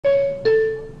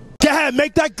Go ahead,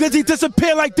 make that glizzy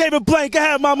disappear like David Blaine. Go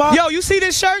ahead, mama. Yo, you see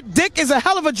this shirt? Dick is a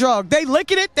hell of a drug. They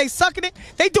licking it, they sucking it,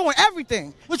 they doing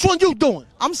everything. Which one you doing?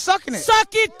 I'm sucking it. Suck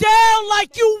it down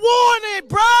like you want it,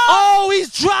 bro. Oh,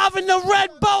 he's driving the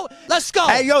red boat. Let's go.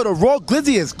 Hey, yo, the raw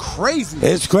glizzy is crazy.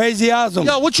 It's crazy awesome.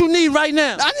 Yo, what you need right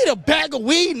now? I need a bag of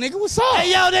weed, nigga. What's up?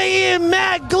 Hey, yo, they eating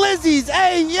mad glizzies.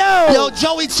 Hey, yo. Yo,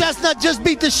 Joey Chestnut just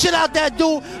beat the shit out that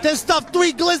dude, then stuffed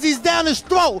 3 glizzies down his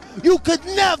throat. You could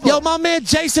never. Yo, my man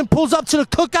Jason pulls up to the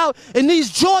cookout in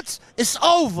these jorts. It's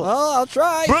over. Oh, I'll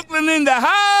try. Brooklyn in the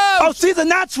house. Oh, she's a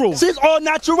natural. She's all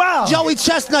natural. Joey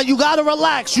Chestnut, you gotta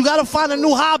relax. You gotta find a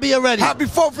new hobby already. Happy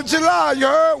 4th of July, you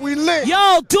heard? We lit.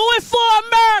 Yo, do it for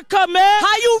America, man.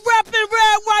 How you repping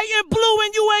red, white, and blue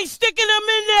and you ain't sticking them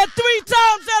in there 3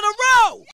 times in a row?